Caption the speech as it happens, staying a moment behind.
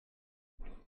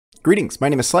Greetings, my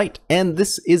name is Slight, and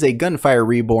this is a Gunfire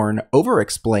Reborn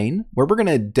OverExplain, where we're going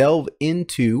to delve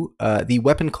into the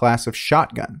weapon class of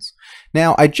shotguns.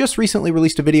 Now, I just recently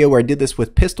released a video where I did this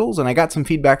with pistols, and I got some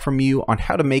feedback from you on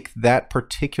how to make that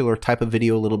particular type of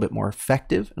video a little bit more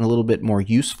effective and a little bit more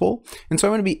useful, and so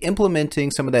I'm going to be implementing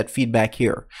some of that feedback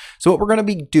here. So what we're going to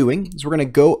be doing is we're going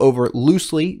to go over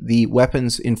loosely the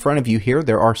weapons in front of you here.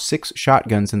 There are 6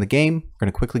 shotguns in the game. We're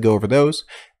going to quickly go over those.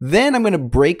 Then I'm going to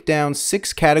break down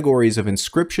 6 categories of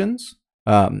inscriptions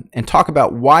and talk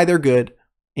about why they're good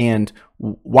and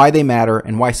why they matter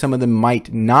and why some of them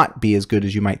might not be as good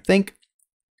as you might think.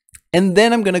 And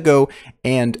then I'm going to go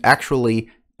and actually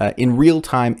in real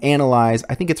time analyze,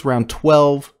 I think it's around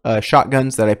 12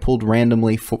 shotguns that I pulled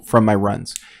randomly from my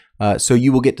runs. So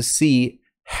you will get to see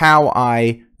how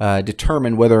I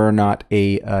determine whether or not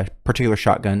a particular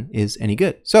shotgun is any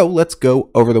good. So let's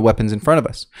go over the weapons in front of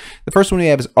us. The first one we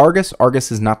have is Argus.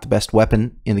 Argus is not the best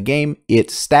weapon in the game. It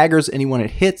staggers anyone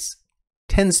it hits,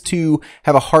 tends to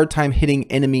have a hard time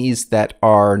hitting enemies that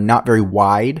are not very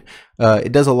wide.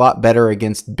 It does a lot better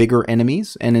against bigger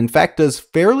enemies, and in fact does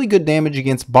fairly good damage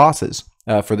against bosses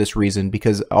for this reason,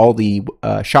 because all the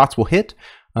shots will hit.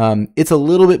 It's a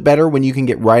little bit better when you can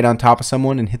get right on top of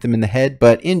someone and hit them in the head,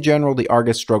 but in general, the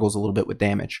Argus struggles a little bit with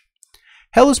damage.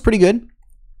 Hell is pretty good.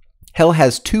 Hell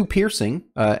has 2 piercing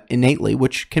innately,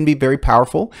 which can be very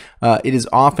powerful. It is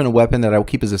often a weapon that I will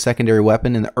keep as a secondary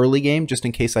weapon in the early game, just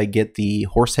in case I get the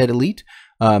Horsehead Elite.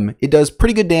 It does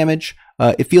pretty good damage.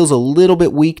 It feels a little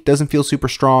bit weak, doesn't feel super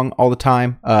strong all the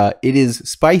time. It is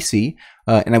spicy,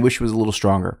 and I wish it was a little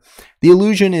stronger. The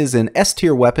Illusion is an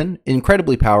S-tier weapon,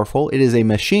 incredibly powerful. It is a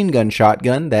machine gun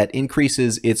shotgun that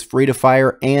increases its rate of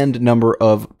fire and number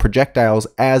of projectiles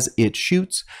as it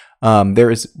shoots.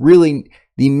 There is really...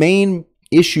 The main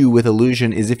issue with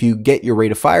Illusion is if you get your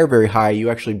rate of fire very high, you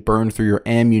actually burn through your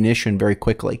ammunition very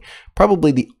quickly.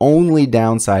 Probably the only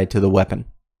downside to the weapon.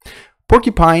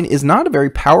 Porcupine is not a very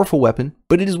powerful weapon,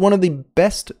 but it is one of the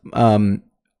best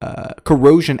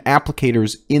corrosion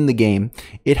applicators in the game.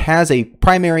 It has a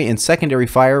primary and secondary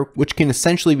fire, which can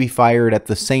essentially be fired at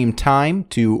the same time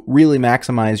to really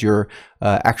maximize your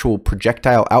actual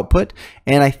projectile output.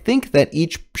 And I think that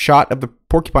each shot of the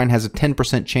Porcupine has a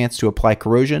 10% chance to apply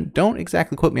corrosion. Don't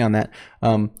exactly quote me on that.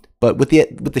 But with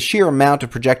the sheer amount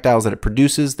of projectiles that it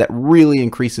produces, that really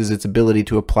increases its ability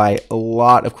to apply a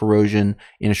lot of corrosion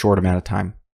in a short amount of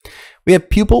time. We have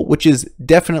Pupil, which is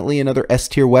definitely another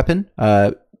S-tier weapon.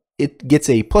 It gets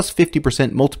a plus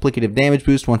 50% multiplicative damage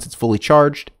boost once it's fully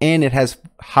charged, and it has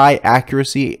high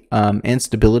accuracy and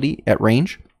stability at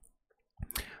range.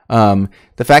 The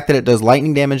fact that it does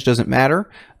lightning damage doesn't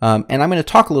matter, and I'm going to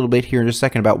talk a little bit here in just a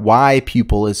second about why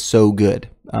Pupil is so good,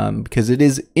 because it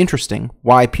is interesting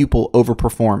why Pupil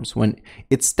overperforms when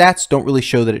its stats don't really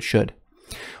show that it should.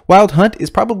 Wild Hunt is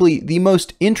probably the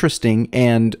most interesting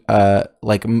and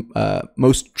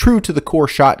most true to the core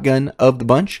shotgun of the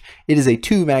bunch. It is a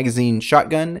 2-magazine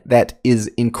shotgun that is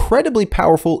incredibly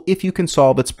powerful if you can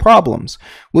solve its problems,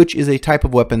 which is a type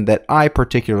of weapon that I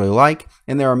particularly like,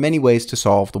 and there are many ways to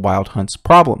solve the Wild Hunt's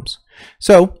problems.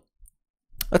 So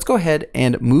let's go ahead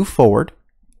and move forward,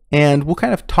 and we'll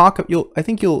kind of talk. I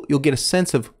think you'll get a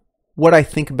sense of what I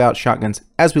think about shotguns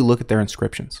as we look at their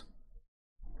inscriptions.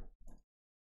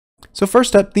 So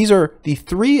first up, these are the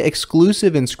 3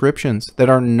 exclusive inscriptions that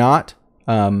are not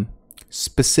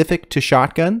specific to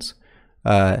shotguns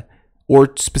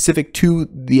or specific to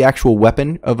the actual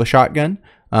weapon of a shotgun.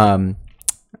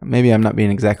 Maybe I'm not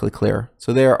being exactly clear.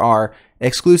 So there are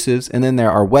exclusives, and then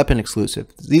there are weapon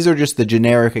exclusives. These are just the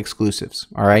generic exclusives,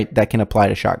 all right, that can apply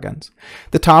to shotguns.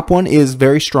 The top one is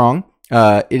very strong.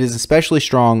 It is especially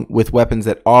strong with weapons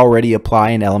that already apply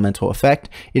an elemental effect.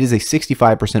 It is a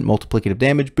 65% multiplicative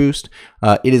damage boost.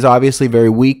 It is obviously very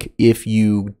weak if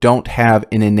you don't have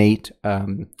an innate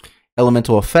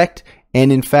elemental effect,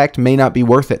 and in fact may not be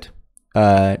worth it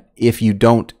if you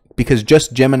don't, because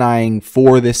just Geminiing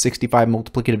for this 65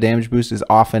 multiplicative damage boost is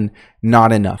often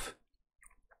not enough.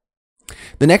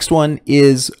 The next one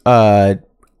is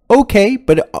okay,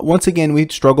 but once again, we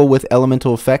struggle with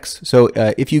elemental effects. So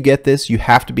if you get this, you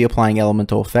have to be applying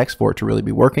elemental effects for it to really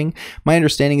be working. My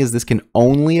understanding is this can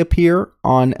only appear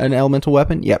on an elemental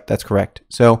weapon. Yep, that's correct.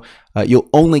 So you'll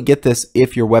only get this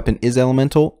if your weapon is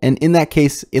elemental. And in that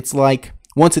case, it's like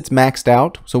once it's maxed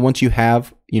out, so once you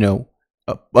have,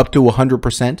 up to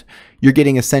 100%, you're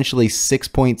getting essentially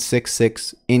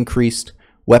 6.66 increased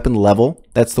weapon level.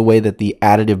 That's the way that the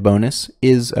additive bonus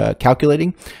is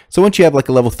calculating. So once you have like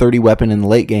a level 30 weapon in the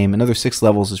late game, another 6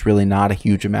 levels is really not a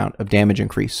huge amount of damage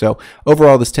increase. So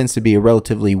overall, this tends to be a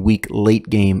relatively weak late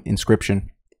game inscription.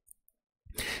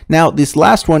 Now, this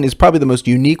last one is probably the most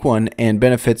unique one and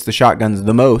benefits the shotguns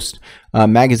the most.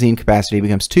 Magazine capacity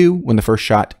becomes 2. When the first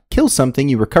shot kills something,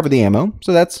 you recover the ammo,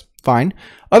 so that's fine.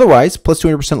 Otherwise, plus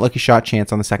 200% lucky shot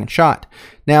chance on the second shot.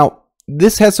 Now,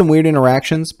 this has some weird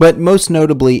interactions, but most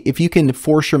notably, if you can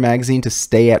force your magazine to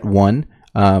stay at 1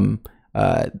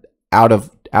 out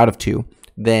of 2,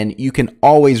 then you can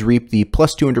always reap the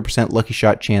plus 200% lucky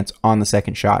shot chance on the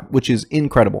second shot, which is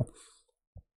incredible.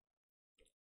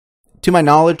 To my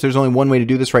knowledge, there's only one way to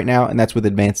do this right now, and that's with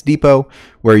Advanced Depot,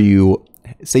 where you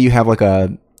say you have like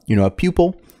a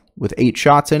pupil with 8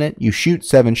 shots in it. You shoot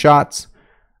 7 shots.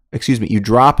 Excuse me, you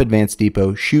drop Advanced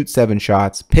Depot, shoot 7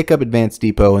 shots, pick up Advanced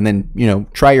Depot, and then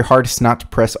try your hardest not to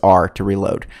press R to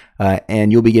reload,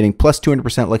 and you'll be getting plus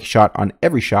 200% lucky shot on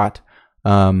every shot,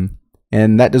 and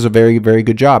that does a very, very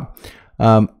good job.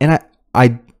 And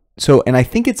I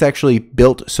think it's actually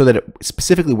built so that it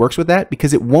specifically works with that,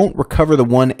 because it won't recover the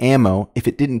 1 ammo if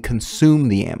it didn't consume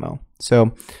the ammo.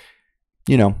 So,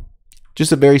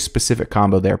 just a very specific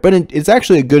combo there. But it's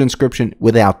actually a good inscription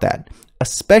without that,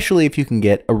 especially if you can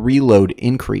get a reload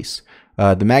increase.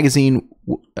 The magazine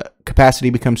capacity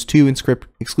becomes 2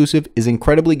 exclusive is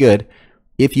incredibly good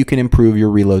if you can improve your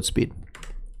reload speed.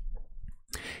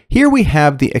 Here we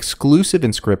have the exclusive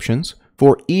inscriptions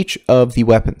for each of the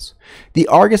weapons. The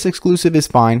Argus exclusive is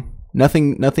fine.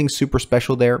 Nothing super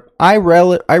special there. I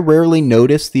rarely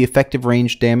notice the effective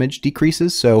range damage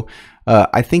decreases, so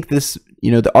I think this,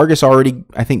 the Argus already,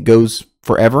 I think, goes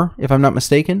forever, if I'm not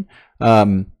mistaken.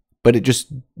 But it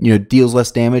just, deals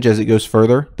less damage as it goes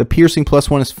further. The piercing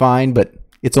 +1 is fine, but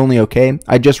it's only okay.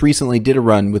 I just recently did a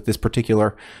run with this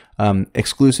particular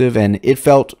exclusive, and it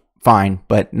felt fine,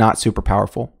 but not super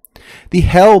powerful. The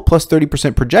Hell plus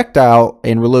 30% projectile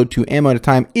and reload 2 ammo at a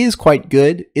time is quite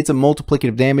good. It's a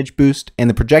multiplicative damage boost, and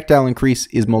the projectile increase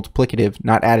is multiplicative,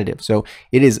 not additive. So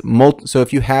it is so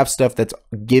if you have stuff that's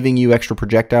giving you extra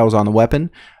projectiles on the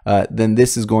weapon, then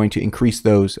this is going to increase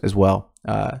those as well.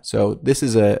 So this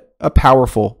is a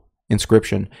powerful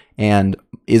inscription and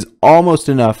is almost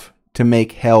enough to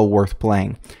make Hell worth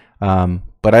playing,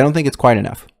 but I don't think it's quite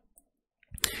enough.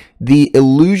 The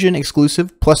Illusion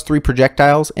exclusive plus 3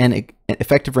 projectiles and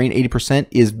effective range 80%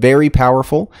 is very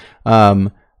powerful.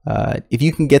 If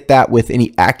you can get that with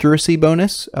any accuracy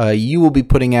bonus, you will be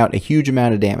putting out a huge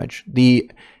amount of damage. The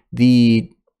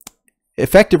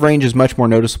effective range is much more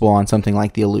noticeable on something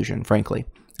like the Illusion, frankly,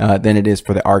 than it is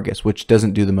for the Argus, which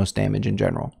doesn't do the most damage in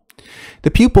general.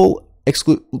 The Pupil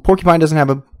Porcupine doesn't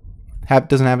have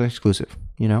an exclusive.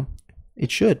 It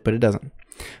should, but it doesn't.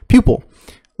 Pupil.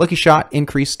 Lucky shot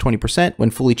increase 20% when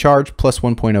fully charged, plus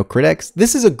 1.0 crit X.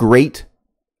 This is it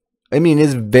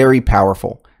is very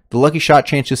powerful. The lucky shot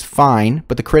chance is fine,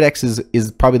 but the crit X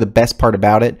is probably the best part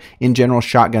about it. In general,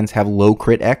 shotguns have low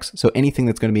crit X, so anything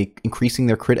that's going to be increasing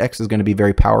their crit X is going to be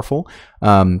very powerful.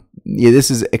 This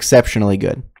is exceptionally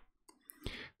good.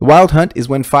 The Wild Hunt is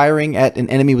when firing at an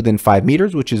enemy within 5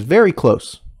 meters, which is very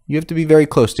close. You have to be very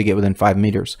close to get within 5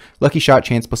 meters. Lucky shot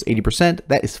chance plus 80%.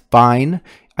 That is fine.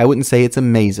 I wouldn't say it's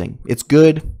amazing. It's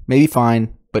good, maybe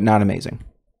fine, but not amazing.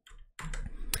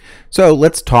 So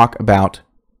let's talk about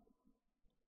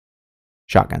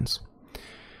shotguns.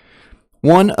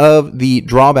 One of the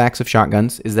drawbacks of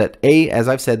shotguns is that, as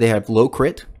I've said, they have low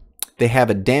crit. They have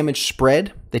a damage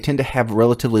spread. They tend to have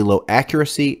relatively low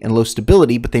accuracy and low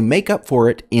stability, but they make up for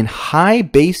it in high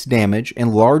base damage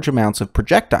and large amounts of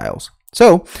projectiles.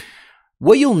 So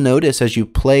what you'll notice as you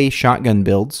play shotgun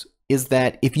builds is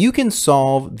that if you can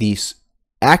solve these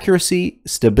accuracy,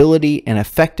 stability, and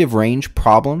effective range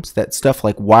problems that stuff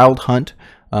like Wild Hunt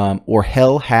or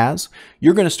Hell has,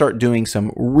 you're going to start doing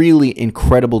some really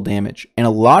incredible damage. And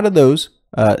a lot of those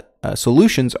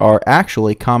solutions are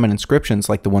actually common inscriptions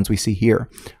like the ones we see here.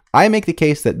 I make the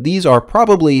case that these are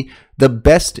probably the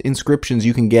best inscriptions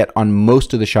you can get on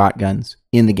most of the shotguns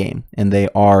in the game, and they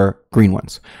are green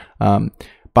ones.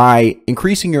 By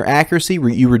increasing your accuracy,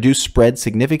 you reduce spread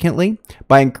significantly.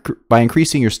 By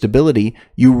increasing your stability,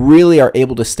 you really are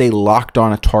able to stay locked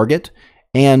on a target.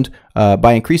 And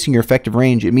by increasing your effective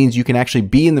range, it means you can actually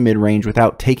be in the mid-range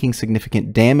without taking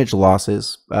significant damage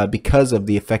losses because of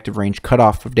the effective range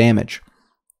cutoff of damage.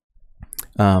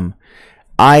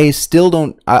 I still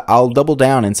don't, I'll double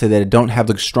down and say that I don't have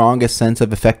the strongest sense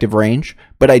of effective range,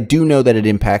 but I do know that it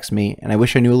impacts me, and I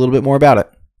wish I knew a little bit more about it.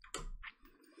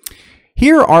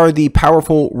 Here are the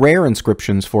powerful rare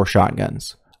inscriptions for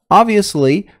shotguns.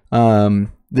 Obviously,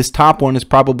 this top one is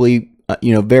probably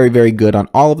very, very good on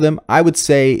all of them. I would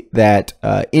say that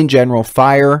in general,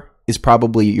 fire is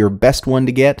probably your best one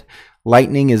to get.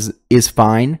 Lightning is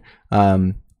fine,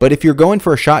 but if you're going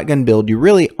for a shotgun build, you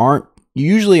really aren't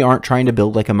usually aren't trying to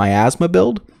build like a miasma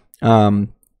build.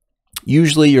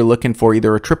 Usually you're looking for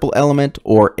either a triple element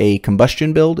or a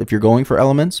combustion build if you're going for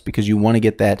elements, because you want to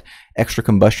get that extra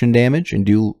combustion damage and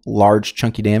do large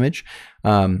chunky damage.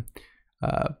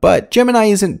 But Gemini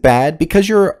isn't bad because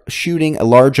you're shooting a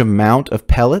large amount of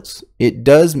pellets. It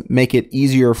does make it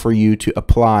easier for you to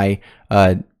apply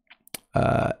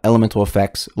elemental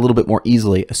effects a little bit more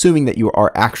easily, assuming that you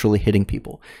are actually hitting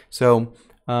people. So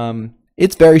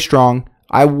it's very strong.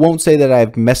 I won't say that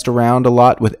I've messed around a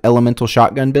lot with elemental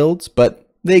shotgun builds, but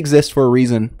they exist for a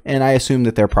reason, and I assume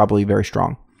that they're probably very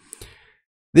strong.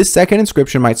 This second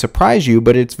inscription might surprise you,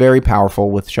 but it's very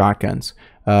powerful with shotguns.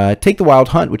 Take the Wild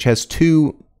Hunt, which has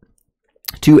two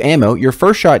ammo. Your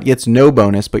first shot gets no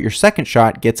bonus, but your second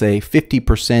shot gets a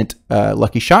 50%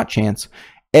 lucky shot chance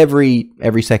every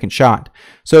second shot.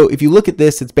 So if you look at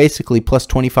this, it's basically plus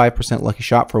 25% lucky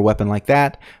shot for a weapon like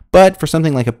that. But for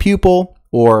something like a Pupil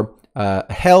or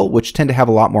Hell, which tend to have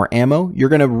a lot more ammo, you're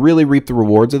going to really reap the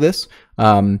rewards of this.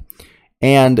 And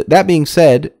that being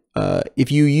said, if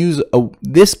you use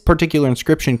this particular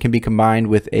inscription can be combined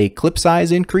with a clip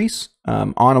size increase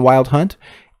on a Wild Hunt.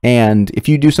 And if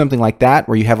you do something like that,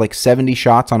 where you have like 70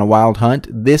 shots on a Wild Hunt,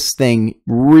 this thing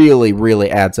really, really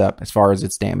adds up as far as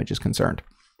its damage is concerned.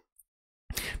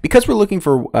 Because we're looking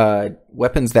for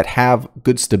weapons that have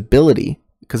good stability,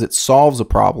 because it solves a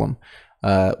problem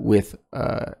with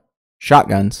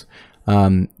shotguns,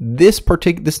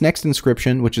 this next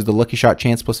inscription, which is the lucky shot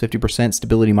chance plus 50%,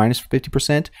 stability minus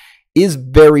 50%, is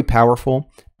very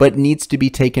powerful, but needs to be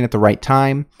taken at the right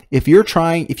time. If you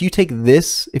have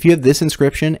this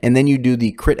inscription and then you do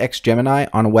the Crit X Gemini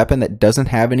on a weapon that doesn't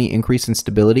have any increase in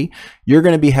stability, you're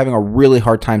going to be having a really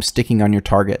hard time sticking on your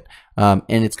target. And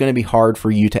it's going to be hard for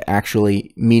you to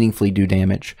actually meaningfully do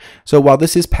damage. So while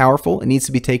this is powerful, it needs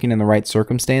to be taken in the right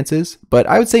circumstances. But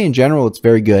I would say in general, it's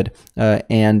very good.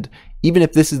 And even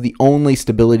if this is the only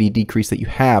stability decrease that you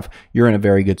have, you're in a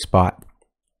very good spot.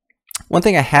 One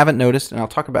thing I haven't noticed, and I'll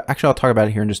talk about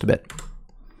it here in just a bit.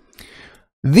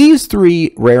 These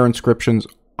three rare inscriptions,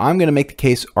 I'm going to make the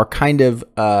case, are kind of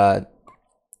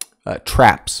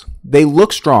traps. They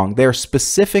look strong. They're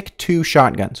specific to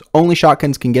shotguns. Only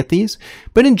shotguns can get these,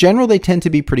 but in general, they tend to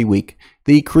be pretty weak.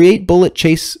 The create a bullet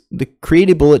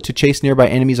to chase nearby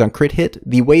enemies on crit hit.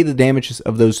 The way the damage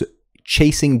of those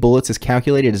chasing bullets is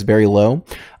calculated is very low.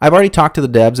 I've already talked to the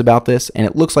devs about this, and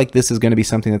it looks like this is going to be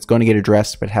something that's going to get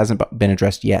addressed, but hasn't been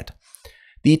addressed yet.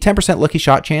 The 10% lucky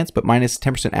shot chance, but minus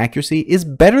 10% accuracy, is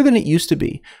better than it used to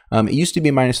be. It used to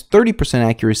be minus 30%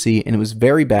 accuracy, and it was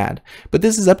very bad. But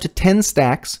this is up to 10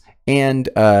 stacks, and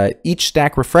each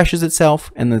stack refreshes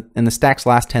itself, and the stacks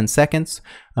last 10 seconds.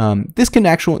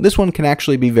 This one can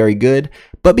actually be very good,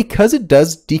 but because it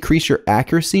does decrease your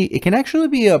accuracy, it can actually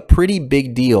be a pretty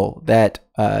big deal that,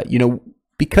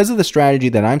 because of the strategy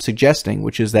that I'm suggesting,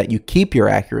 which is that you keep your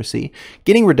accuracy,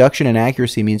 getting reduction in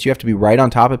accuracy means you have to be right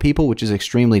on top of people, which is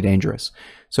extremely dangerous.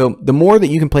 So the more that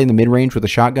you can play in the mid-range with a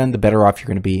shotgun, the better off you're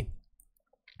going to be.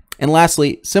 And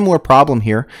lastly, similar problem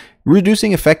here,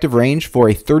 reducing effective range for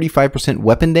a 35%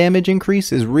 weapon damage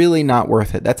increase is really not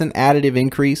worth it. That's an additive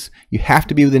increase. You have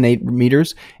to be within 8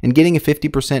 meters, and getting a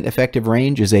 50% effective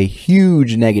range is a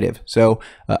huge negative. So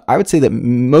I would say that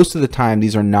most of the time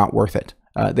these are not worth it.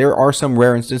 There are some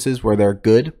rare instances where they're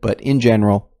good, but in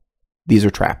general, these are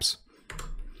traps.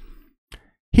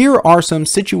 Here are some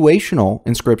situational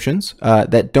inscriptions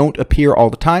that don't appear all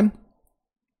the time,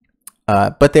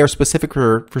 but they are specific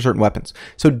for certain weapons.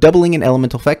 So doubling an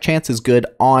elemental effect chance is good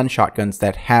on shotguns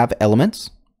that have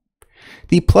elements.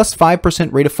 The plus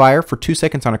 5% rate of fire for 2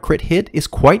 seconds on a crit hit is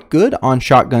quite good on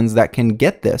shotguns that can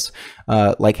get this,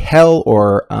 like Hell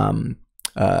or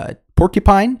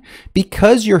Porcupine.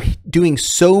 Because you're doing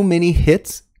so many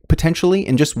hits potentially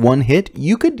in just one hit,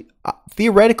 you could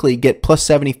theoretically get plus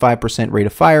 75% rate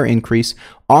of fire increase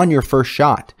on your first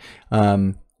shot.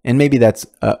 And maybe that's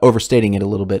overstating it a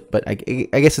little bit, but I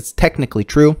guess it's technically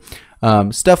true.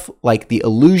 Stuff like the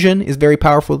Illusion is very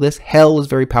powerful with this. Hell is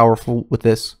very powerful with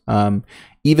this.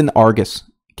 Even the Argus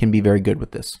can be very good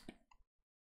with this.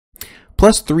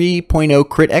 Plus 3.0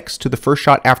 crit X to the first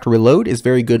shot after reload is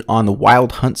very good on the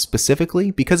Wild Hunt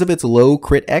specifically. Because of its low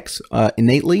crit X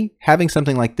innately, having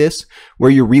something like this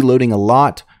where you're reloading a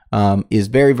lot is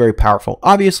very, very powerful.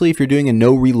 Obviously, if you're doing a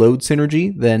no reload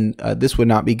synergy, then this would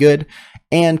not be good.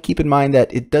 And keep in mind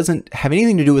that it doesn't have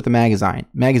anything to do with the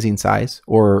magazine size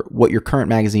or what your current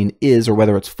magazine is or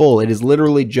whether it's full. It is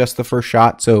literally just the first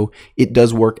shot, so it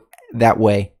does work that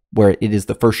way where it is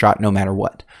the first shot no matter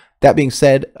what. That being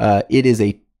said, it is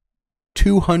a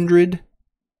 250%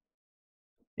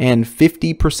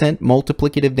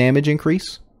 multiplicative damage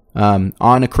increase on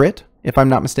a crit. if I'm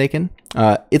not mistaken.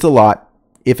 It's a lot,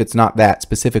 if it's not that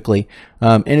specifically,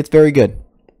 and it's very good.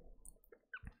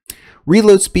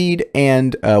 Reload speed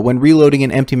and when reloading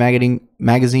an empty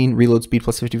magazine, reload speed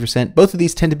plus 50%. Both of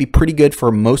these tend to be pretty good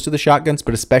for most of the shotguns,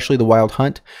 but especially the Wild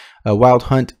Hunt. Wild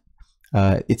Hunt,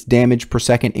 its damage per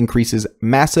second increases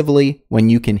massively when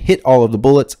you can hit all of the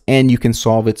bullets, and you can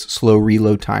solve its slow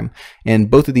reload time. And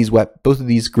both of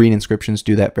these green inscriptions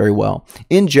do that very well.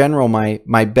 In general,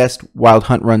 my best Wild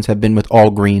Hunt runs have been with all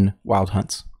green Wild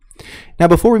Hunts. Now,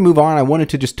 before we move on, I wanted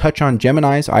to just touch on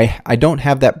Geminis. I don't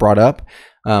have that brought up.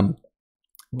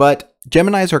 But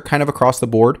Geminis are kind of across the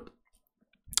board.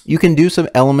 You can do some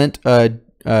element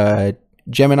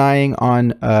Geminiing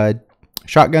on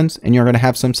shotguns, and you're going to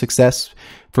have some success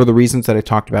for the reasons that I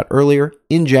talked about earlier.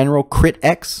 In general, Crit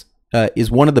X is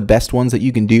one of the best ones that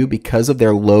you can do because of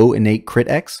their low innate Crit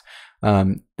X.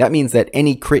 That means that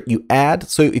any crit you add,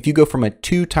 so if you go from a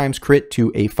 2 times crit to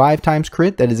a 5 times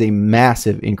crit, that is a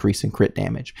massive increase in crit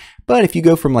damage. But if you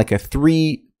go from like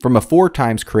from a 4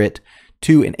 times crit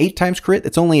to an 8 times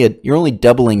crit, you're only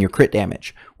doubling your crit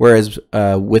damage. Whereas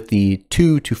with the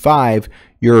 2 to 5,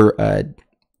 you're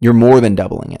more than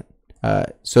doubling it.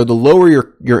 So the lower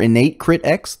your innate crit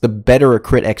X, the better a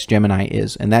crit X Gemini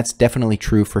is, and that's definitely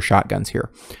true for shotguns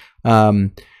here.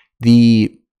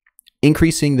 The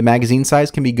increasing the magazine size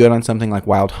can be good on something like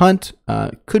Wild Hunt.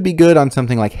 Could be good on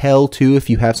something like Hell too, if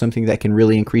you have something that can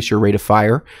really increase your rate of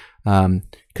fire,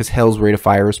 because Hell's rate of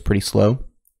fire is pretty slow.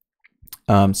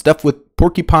 Stuff with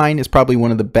Porcupine is probably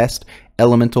one of the best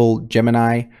elemental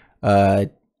Gemini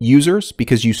users,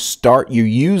 because you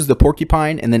use the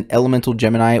Porcupine and then elemental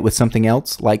Gemini it with something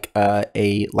else like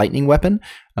a lightning weapon,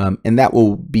 and that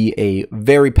will be a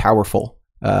very powerful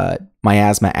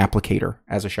miasma applicator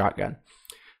as a shotgun.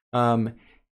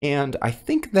 And I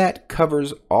think that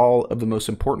covers all of the most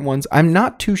important ones. I'm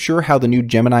not too sure how the new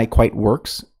Gemini quite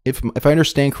works. If I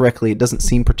understand correctly, it doesn't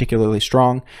seem particularly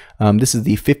strong. This is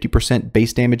the 50%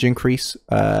 base damage increase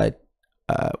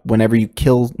whenever you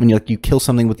kill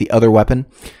something with the other weapon.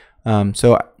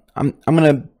 So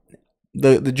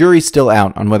the jury's still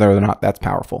out on whether or not that's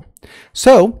powerful.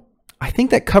 So I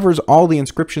think that covers all the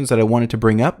inscriptions that I wanted to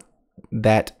bring up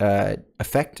that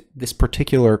affect this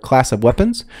particular class of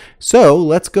weapons. So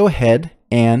let's go ahead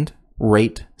and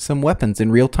rate some weapons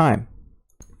in real time.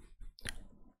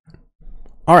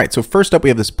 All right, so first up we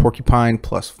have this Porcupine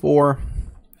 +4.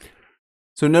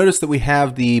 So notice that we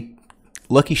have the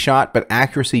lucky shot but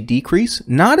accuracy decrease.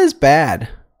 Not as bad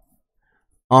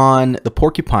on the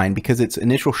Porcupine because its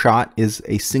initial shot is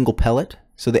a single pellet.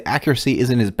 So the accuracy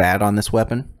isn't as bad on this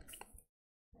weapon.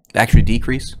 Accuracy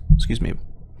decrease, excuse me.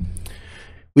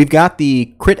 We've got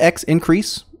the Crit X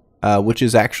increase, which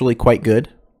is actually quite good.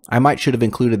 I should have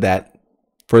included that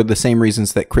for the same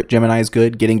reasons that Crit Gemini is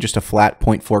good. Getting just a flat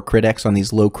 0.4 Crit X on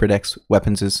these low Crit X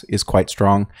weapons is quite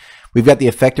strong. We've got the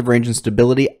effective range and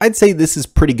stability. I'd say this is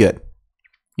pretty good.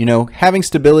 You know, having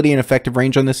stability and effective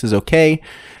range on this is okay.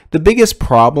 The biggest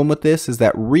problem with this is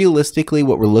that realistically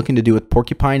what we're looking to do with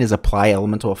Porcupine is apply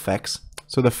elemental effects.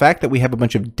 So the fact that we have a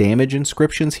bunch of damage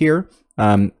inscriptions here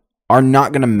are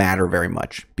not going to matter very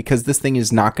much, because this thing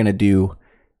is not going to do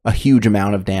a huge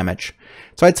amount of damage.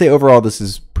 So I'd say overall this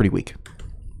is pretty weak.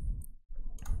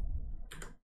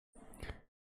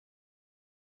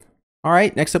 All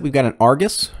right, next up we've got an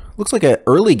Argus. Looks like an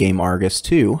early game Argus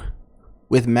too,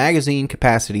 with magazine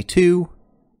capacity 2,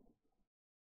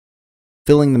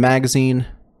 filling the magazine,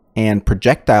 and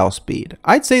projectile speed.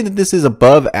 I'd say that this is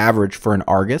above average for an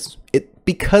Argus.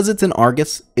 Because it's an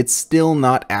Argus, it's still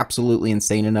not absolutely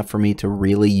insane enough for me to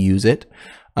really use it.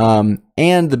 And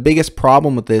the biggest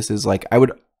problem with this is, like,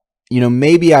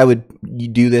 maybe I would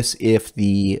do this if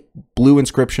the blue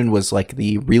inscription was like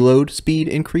the reload speed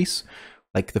increase,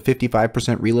 like the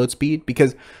 55% reload speed,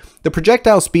 because the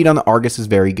projectile speed on the Argus is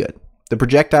very good. The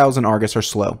projectiles in Argus are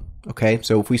slow. Okay,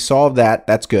 so if we solve that,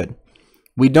 that's good.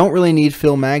 We don't really need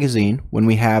fill magazine when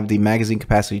we have the magazine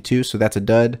capacity 2, so that's a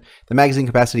dud. The magazine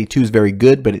capacity 2 is very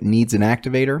good, but it needs an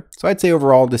activator. So I'd say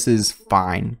overall this is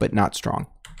fine, but not strong.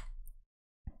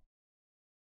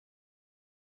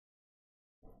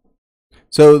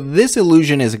 So this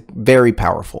illusion is very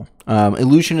powerful.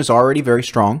 Illusion is already very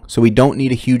strong, so we don't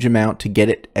need a huge amount to get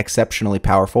it exceptionally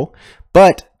powerful.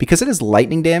 But because it has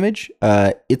lightning damage,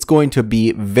 it's going to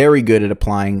be very good at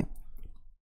applying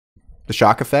the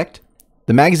shock effect.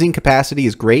 The magazine capacity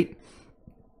is great.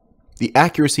 The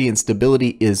accuracy and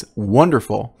stability is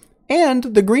wonderful. And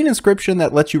the green inscription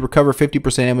that lets you recover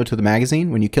 50% ammo to the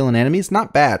magazine when you kill an enemy is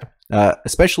not bad.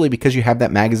 Especially because you have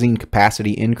that magazine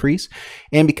capacity increase,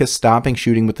 and because stopping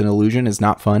shooting with an illusion is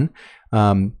not fun.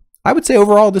 I would say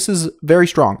overall this is very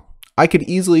strong. I could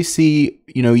easily see,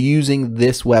 using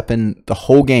this weapon the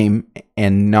whole game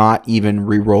and not even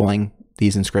re-rolling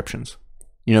these inscriptions.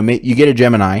 You get a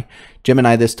Gemini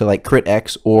this to like crit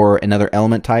X or another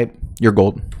element type, you're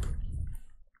golden.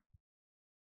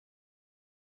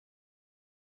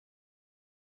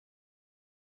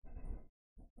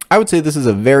 I would say this is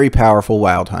a very powerful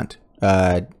wild hunt.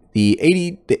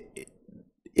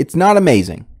 It's not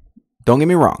amazing. Don't get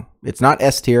me wrong. It's not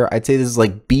S tier. I'd say this is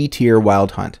like B tier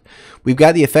wild hunt. We've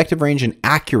got the effective range and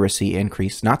accuracy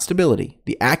increase, not stability.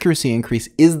 The accuracy increase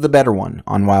is the better one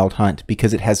on wild hunt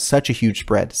because it has such a huge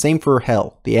spread. Same for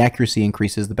hell. The accuracy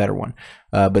increase is the better one,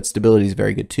 but stability is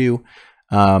very good too.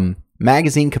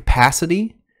 Magazine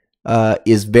capacity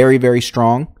is very, very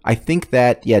strong. I think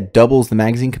that, doubles the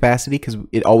magazine capacity because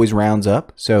it always rounds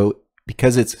up. So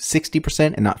because it's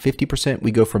 60% and not 50%,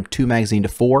 we go from 2 magazine to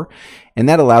 4, and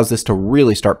that allows this to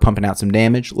really start pumping out some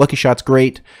damage. Lucky shot's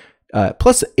great.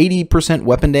 Plus 80%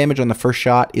 weapon damage on the first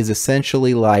shot is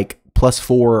essentially like plus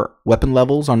 4 weapon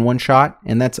levels on one shot,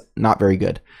 and that's not very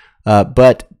good.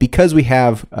 But because we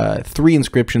have 3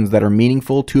 inscriptions that are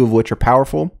meaningful, 2 of which are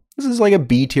powerful, this is like a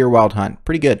B tier wild hunt.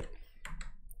 Pretty good.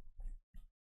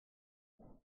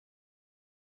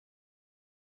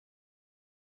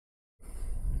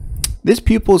 This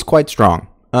pupil is quite strong.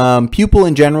 Pupil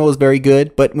in general is very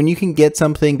good, but when you can get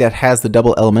something that has the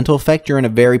double elemental effect, you're in a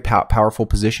very powerful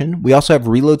position. We also have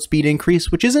reload speed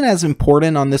increase, which isn't as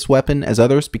important on this weapon as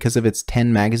others because of its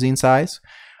 10 magazine size.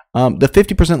 The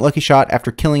 50% lucky shot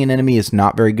after killing an enemy is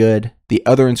not very good. The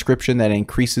other inscription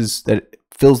that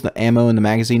fills the ammo in the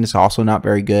magazine is also not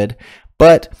very good.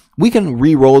 But we can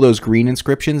re-roll those green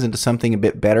inscriptions into something a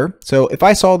bit better. So if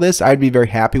I saw this, I'd be very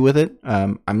happy with it.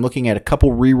 I'm looking at a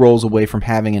couple re-rolls away from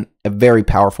having a very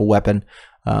powerful weapon.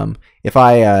 If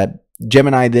I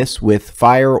Gemini this with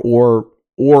fire or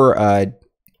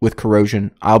with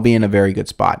corrosion, I'll be in a very good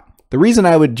spot. The reason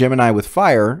I would Gemini with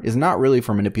fire is not really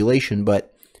for manipulation,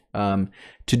 but to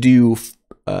do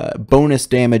bonus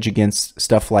damage against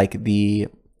stuff like the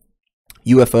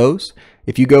UFOs.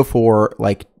 If you go for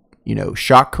like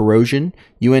shock corrosion,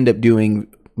 you end up doing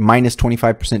minus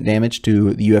 25% damage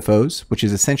to the UFOs, which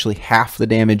is essentially half the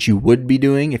damage you would be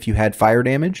doing if you had fire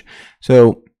damage.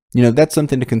 So, that's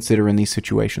something to consider in these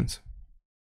situations.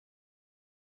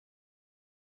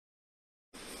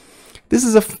 This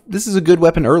is a good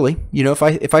weapon early.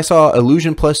 If I saw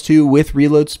illusion +2 with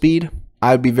reload speed,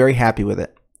 I would be very happy with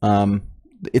it.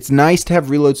 It's nice to have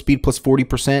reload speed plus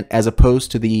 40% as opposed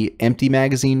to the empty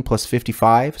magazine plus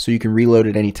 55, so you can reload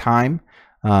at any time.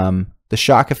 The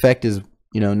shock effect is,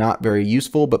 not very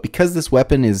useful, but because this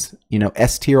weapon is,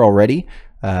 S tier already,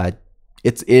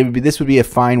 this would be a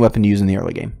fine weapon to use in the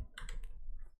early game.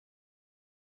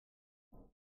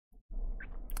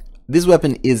 This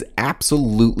weapon is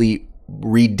absolutely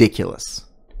ridiculous.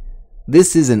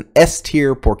 This is an S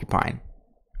tier porcupine.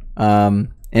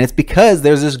 And it's because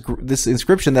there's this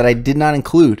inscription that I did not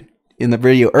include in the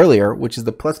video earlier, which is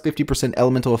the plus 50%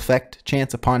 elemental effect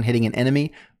chance upon hitting an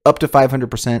enemy, up to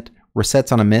 500%,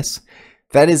 resets on a miss.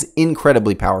 That is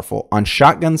incredibly powerful on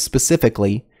shotguns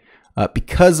specifically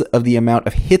because of the amount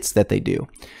of hits that they do.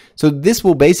 So this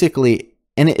will basically,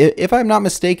 and if I'm not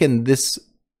mistaken, this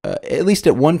at least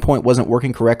at one point wasn't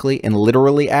working correctly and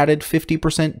literally added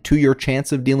 50% to your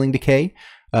chance of dealing decay.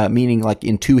 Meaning like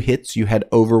in 2 hits you had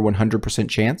over 100%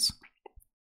 chance.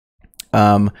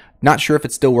 Not sure if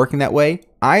it's still working that way.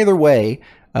 Either way,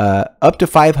 up to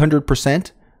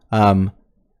 500%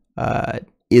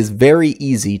 is very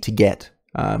easy to get.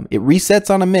 It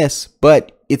resets on a miss,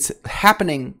 but it's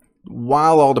happening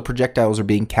while all the projectiles are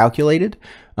being calculated.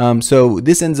 So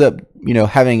this ends up,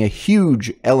 having a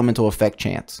huge elemental effect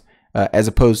chance as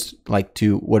opposed like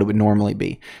to what it would normally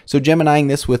be. So Geminiing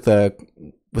this with a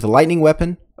lightning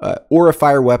weapon or a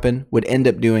fire weapon would end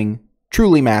up doing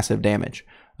truly massive damage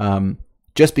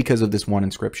just because of this one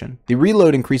inscription. The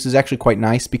reload increase is actually quite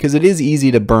nice because it is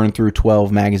easy to burn through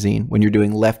 12 magazine when you're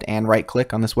doing left and right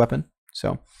click on this weapon.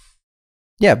 So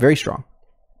yeah, very strong.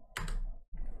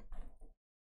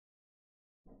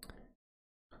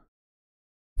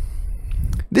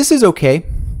 This is okay.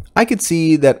 I could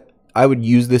see that I would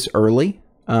use this early.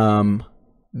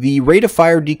 The rate of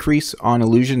fire decrease on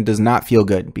illusion does not feel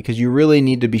good because you really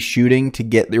need to be shooting to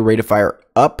get the rate of fire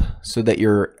up so that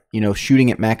you're,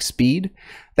 shooting at max speed.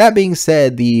 That being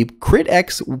said, the crit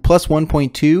X plus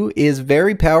 1.2 is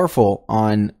very powerful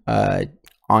on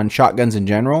shotguns in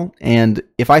general. And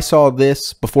if I saw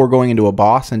this before going into a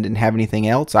boss and didn't have anything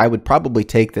else, I would probably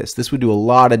take this. This would do a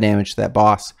lot of damage to that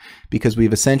boss because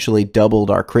we've essentially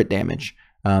doubled our crit damage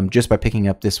just by picking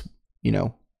up this,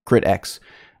 crit X.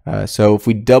 So if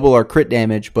we double our crit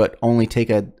damage but only take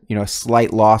a you know, a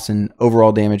slight loss in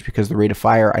overall damage because of the rate of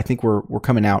fire, I think we're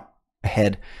coming out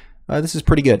ahead. This is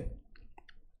pretty good.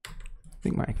 I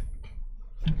think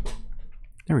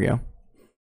there we go.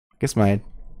 I guess there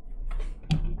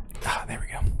we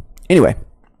go. Anyway,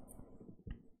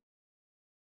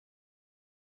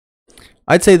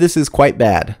 I'd say this is quite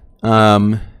bad.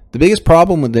 The biggest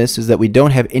problem with this is that we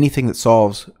don't have anything that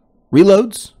solves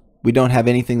reloads. We don't have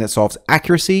anything that solves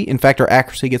accuracy. In fact, our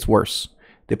accuracy gets worse.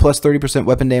 The plus 30%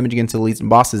 weapon damage against elites and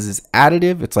bosses is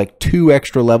additive. It's like 2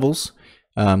 extra levels.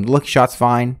 The lucky shot's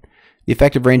fine. The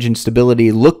effective range and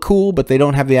stability look cool, but they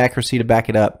don't have the accuracy to back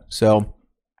it up. So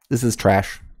this is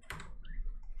trash.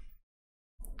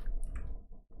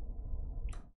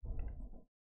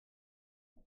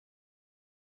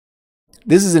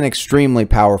 This is an extremely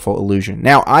powerful illusion.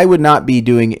 Now, I would not be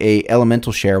doing a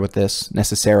elemental share with this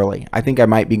necessarily. I think I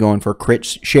might be going for crit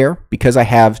share because I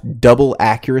have double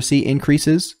accuracy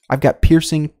increases. I've got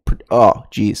piercing. Oh,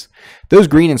 geez. Those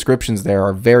green inscriptions there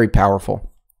are very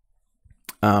powerful.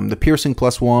 The piercing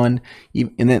 +1,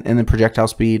 and then projectile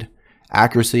speed,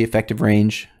 accuracy, effective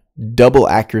range, double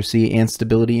accuracy and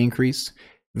stability increase.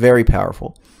 Very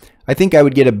powerful. I think I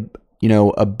would get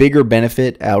a bigger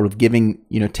benefit out of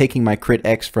taking my crit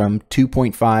X from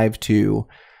 2.5 to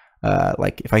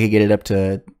like if I could get it up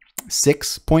to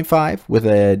 6.5 with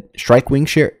a strike wing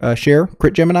share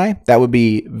crit Gemini, that would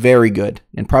be very good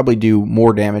and probably do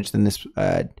more damage than this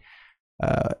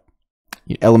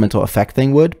elemental effect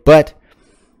thing would, but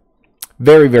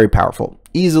very, very powerful.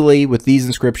 Easily with these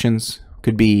inscriptions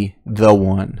could be the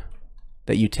one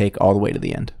that you take all the way to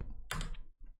the end.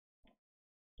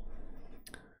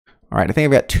 All right, I think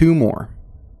I've got 2 more,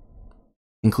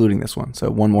 including this one.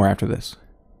 So 1 more after this.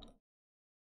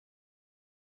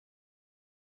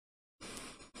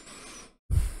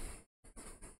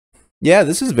 Yeah,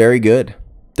 this is very good.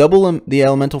 Double the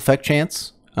elemental effect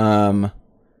chance. The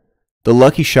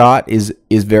lucky shot is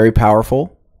very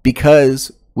powerful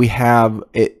because we have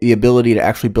the ability to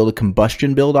actually build a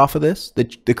combustion build off of this.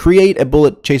 The create a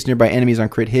bullet chase nearby enemies on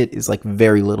crit hit is like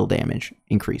very little damage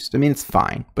increased. I mean, it's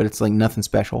fine, but it's like nothing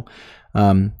special.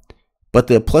 But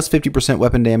the plus 50%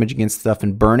 weapon damage against stuff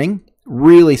and burning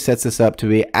really sets us up to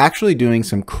be actually doing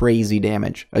some crazy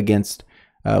damage against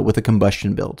with a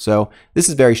combustion build. So this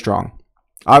is very strong.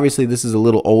 Obviously, this is a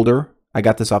little older. I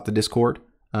got this off the Discord.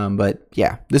 But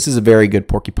yeah, this is a very good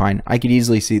porcupine. I could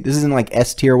easily see this isn't like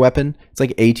S tier weapon. It's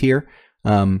like A tier.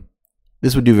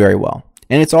 This would do very well.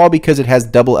 And it's all because it has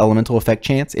double elemental effect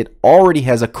chance. It already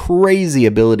has a crazy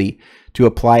ability to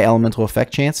apply elemental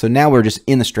effect chance. So now we're just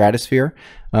in the stratosphere.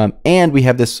 And we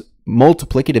have this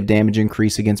multiplicative damage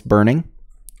increase against burning.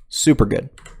 Super good.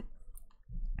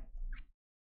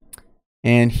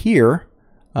 And here,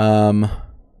 see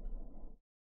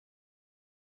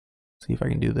if I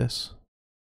can do this.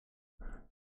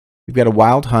 We've got a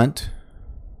wild hunt.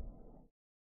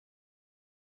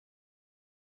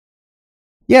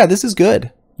 Yeah, this is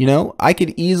good. You know, I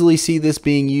could easily see this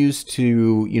being used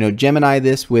to, Gemini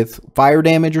this with fire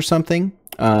damage or something.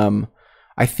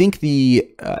 I think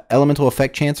the elemental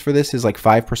effect chance for this is like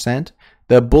 5%.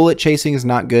 The bullet chasing is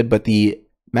not good, but the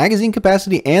magazine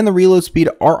capacity and the reload speed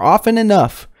are often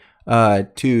enough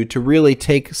to really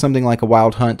take something like a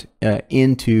wild hunt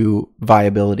into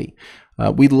viability.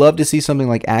 We'd love to see something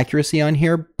like accuracy on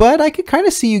here, but I could kind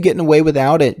of see you getting away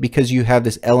without it because you have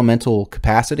this elemental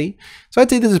capacity. So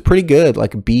I'd say this is pretty good,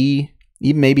 like B,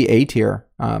 even maybe A tier,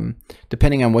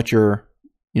 depending on what you're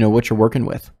working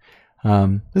with.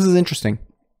 This is interesting.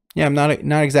 Yeah, I'm not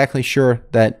exactly sure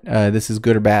that this is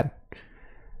good or bad.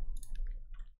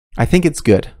 I think it's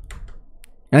good,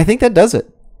 and I think that does it.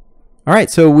 All right,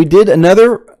 so we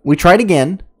tried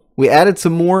again. We added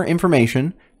some more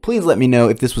information. Please let me know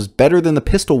if this was better than the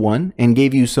pistol one and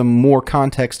gave you some more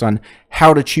context on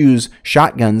how to choose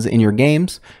shotguns in your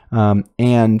games. You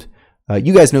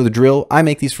guys know the drill. I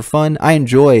make these for fun. I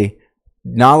enjoy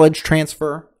knowledge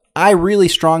transfer. I really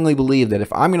strongly believe that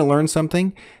if I'm going to learn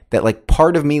something, that like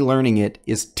part of me learning it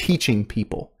is teaching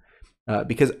people.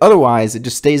 Because otherwise it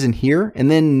just stays in here and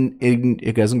then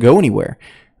it doesn't go anywhere.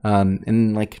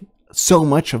 And like so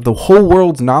much of the whole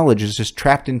world's knowledge is just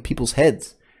trapped in people's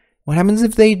heads. What happens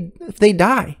if they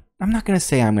die? I'm not going to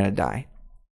say I'm going to die.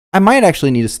 I might actually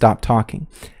need to stop talking.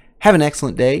 Have an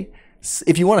excellent day.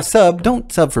 If you want to sub,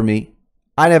 don't sub for me.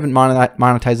 I haven't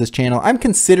monetized this channel. I'm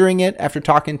considering it after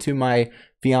talking to my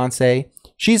fiance.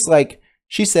 She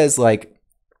says like,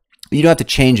 you don't have to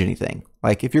change anything.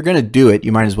 Like if you're going to do it,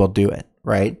 you might as well do it,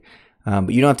 right?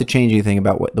 But you don't have to change anything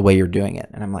about the way you're doing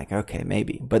it. And I'm like, okay,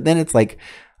 maybe. But then it's like,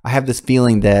 I have this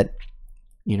feeling that,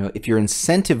 if you're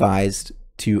incentivized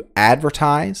to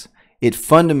advertise, it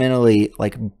fundamentally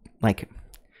like like,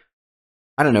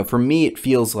 I don't know, for me it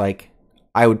feels like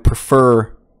I would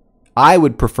prefer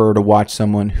to watch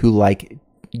someone who like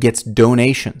gets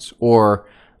donations or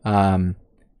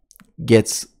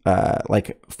gets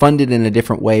like funded in a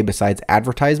different way besides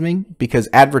advertising, because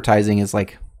advertising is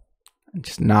like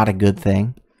just not a good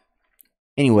thing.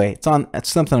 Anyway, it's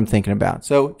something I'm thinking about.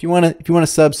 So if you want to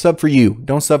sub for you.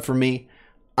 Don't sub for me.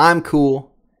 I'm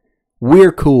cool.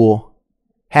 We're cool.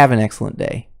 Have an excellent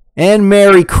day. And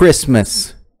Merry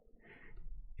Christmas.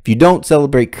 If you don't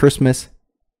celebrate Christmas,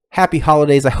 happy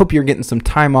holidays. I hope you're getting some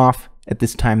time off at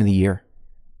this time of the year.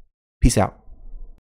 Peace out.